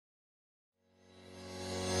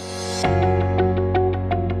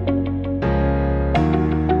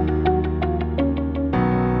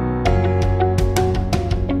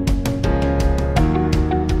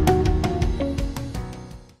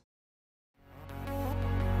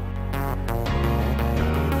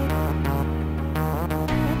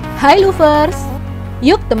Hai Luv'ers,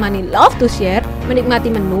 yuk temani Love2Share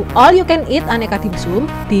menikmati menu all you can eat aneka dimsum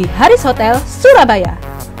di Harris Hotel Surabaya.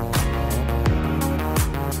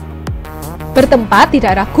 Bertempat di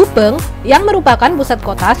daerah Gubeng yang merupakan pusat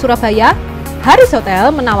kota Surabaya, Harris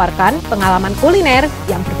Hotel menawarkan pengalaman kuliner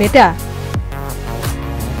yang berbeda.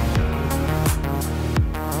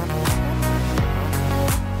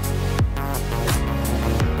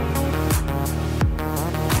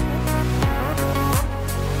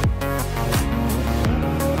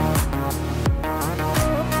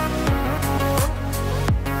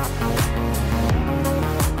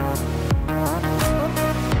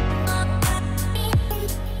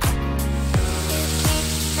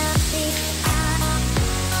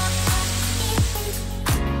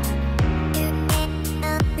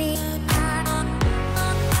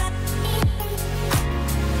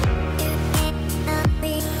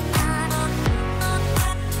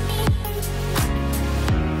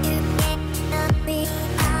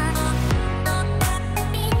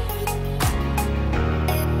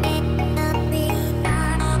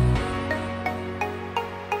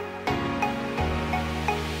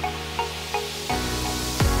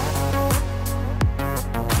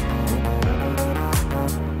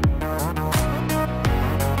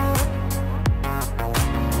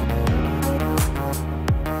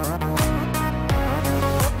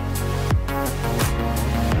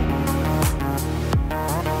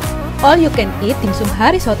 All you can eat Dimsum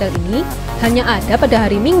Harris Hotel ini hanya ada pada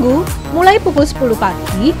hari Minggu mulai pukul 10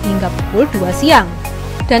 pagi hingga pukul 2 siang.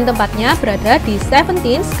 Dan tempatnya berada di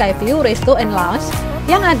Seventeen Skyview Resto Lounge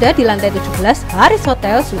yang ada di lantai 17 Harris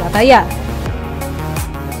Hotel Surabaya.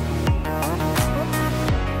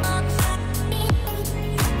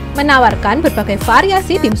 Menawarkan berbagai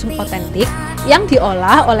variasi dimsum otentik yang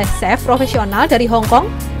diolah oleh chef profesional dari Hong Kong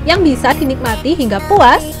yang bisa dinikmati hingga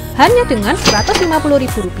puas hanya dengan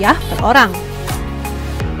Rp150.000 per orang.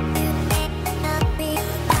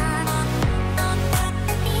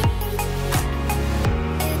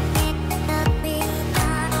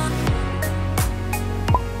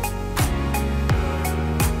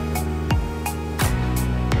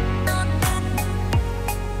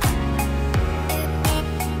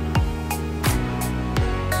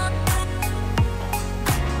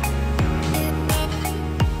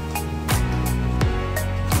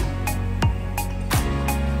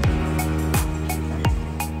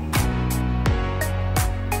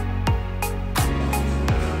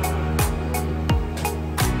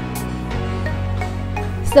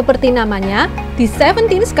 Seperti namanya, di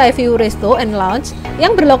Seventeen Skyview Resto Lounge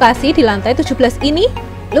yang berlokasi di lantai 17 ini,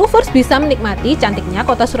 Luv'ers bisa menikmati cantiknya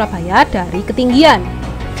kota Surabaya dari ketinggian.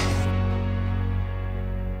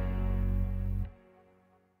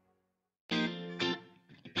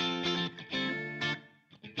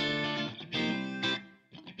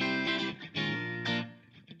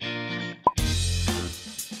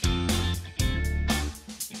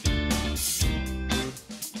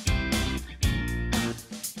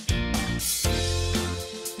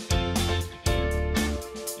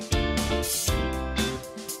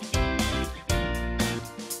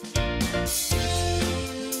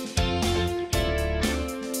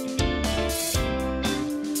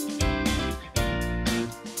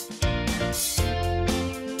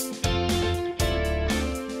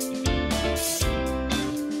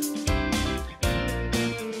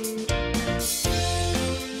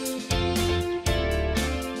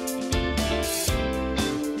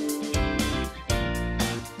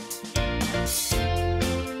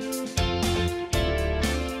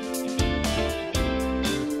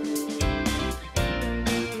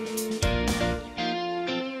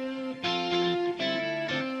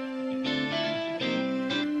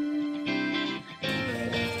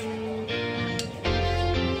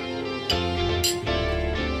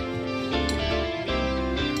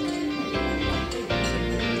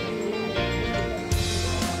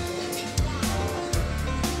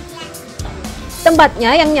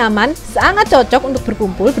 Tempatnya yang nyaman sangat cocok untuk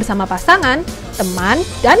berkumpul bersama pasangan, teman,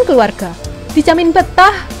 dan keluarga. Dijamin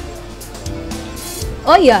betah.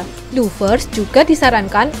 Oh iya, Luv'ers juga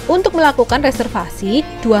disarankan untuk melakukan reservasi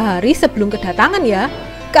 2 hari sebelum kedatangan ya.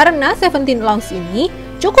 Karena Seventeen Lounge ini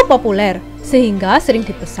cukup populer, sehingga sering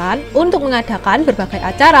dipesan untuk mengadakan berbagai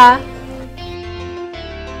acara.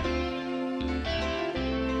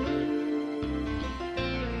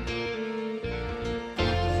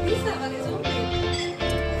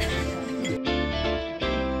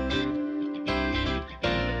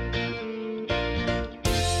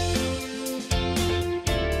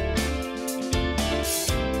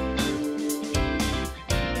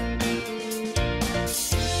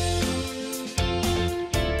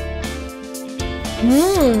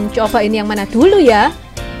 Coba ini yang mana dulu ya?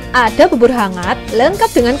 Ada bubur hangat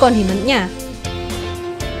lengkap dengan kondimennya.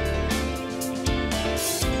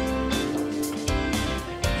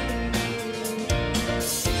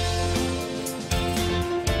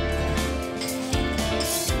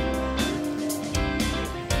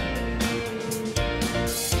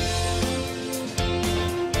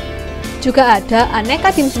 Juga ada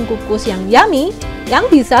aneka dimsum kukus yang yummy yang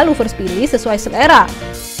bisa Luv'ers pilih sesuai selera.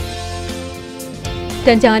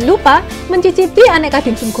 Dan jangan lupa mencicipi aneka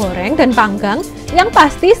dimsum goreng dan panggang yang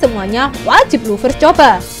pasti semuanya wajib Luv'ers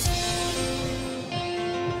coba.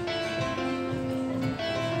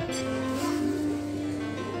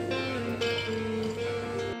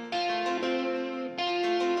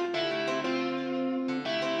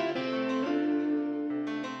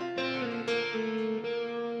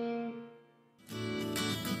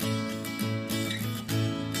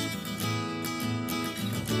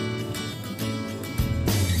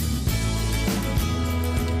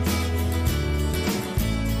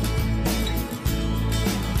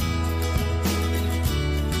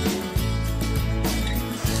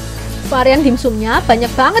 Varian dimsumnya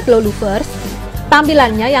banyak banget loh Luv'ers.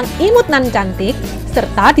 Tampilannya yang imut nan cantik,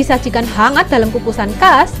 serta disajikan hangat dalam kukusan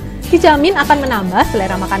khas, dijamin akan menambah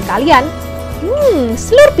selera makan kalian.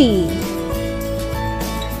 Slurpee!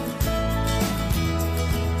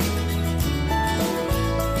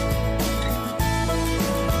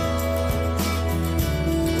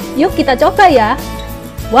 Yuk kita coba ya.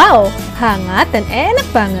 Wow, hangat dan enak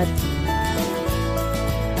banget.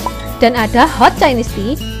 Dan ada hot Chinese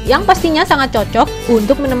tea yang pastinya sangat cocok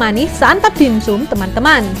untuk menemani santap dimsum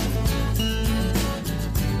teman-teman.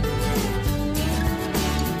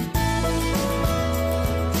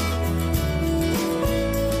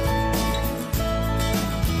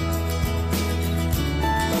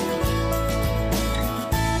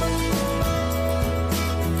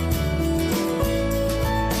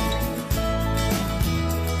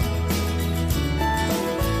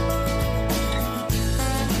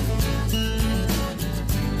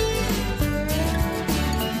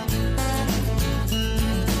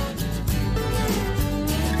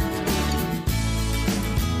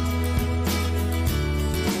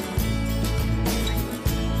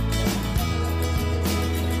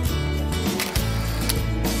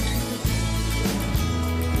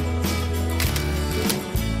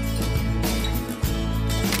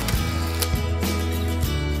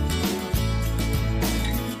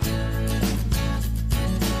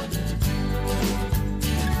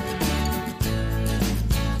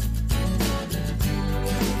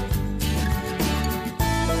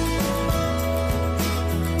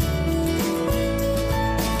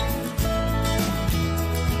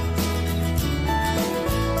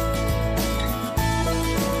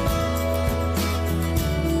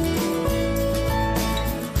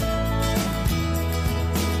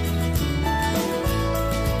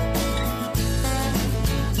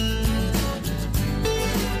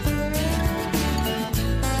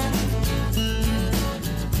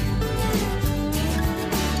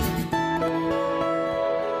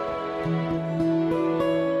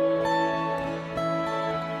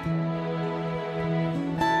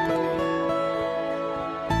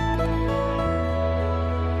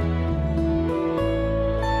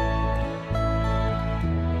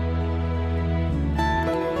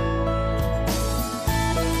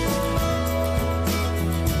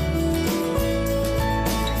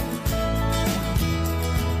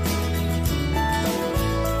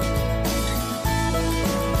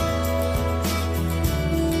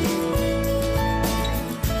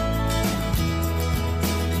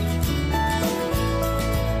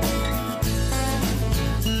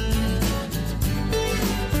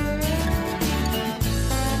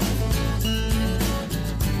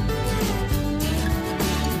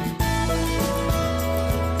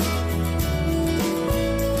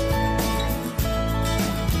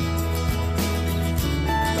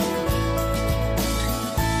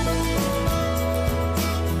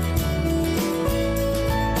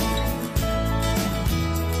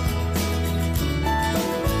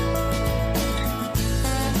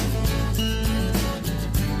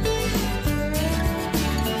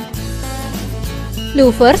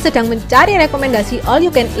 Luv'ers sedang mencari rekomendasi all you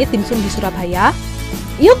can eat dimsum di Surabaya?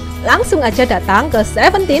 Yuk, langsung aja datang ke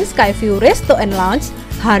Seventeen Skyview Resto Lounge,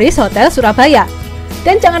 Harris Hotel Surabaya.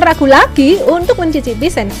 Dan jangan ragu lagi untuk mencicipi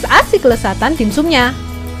sensasi kelezatan dimsumnya.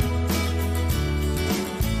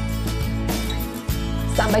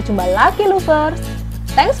 Sampai jumpa lagi Luv'ers.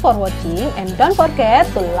 Thanks for watching and don't forget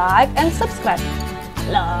to like and subscribe.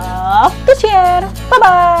 Love to share.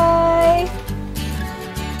 Bye-bye.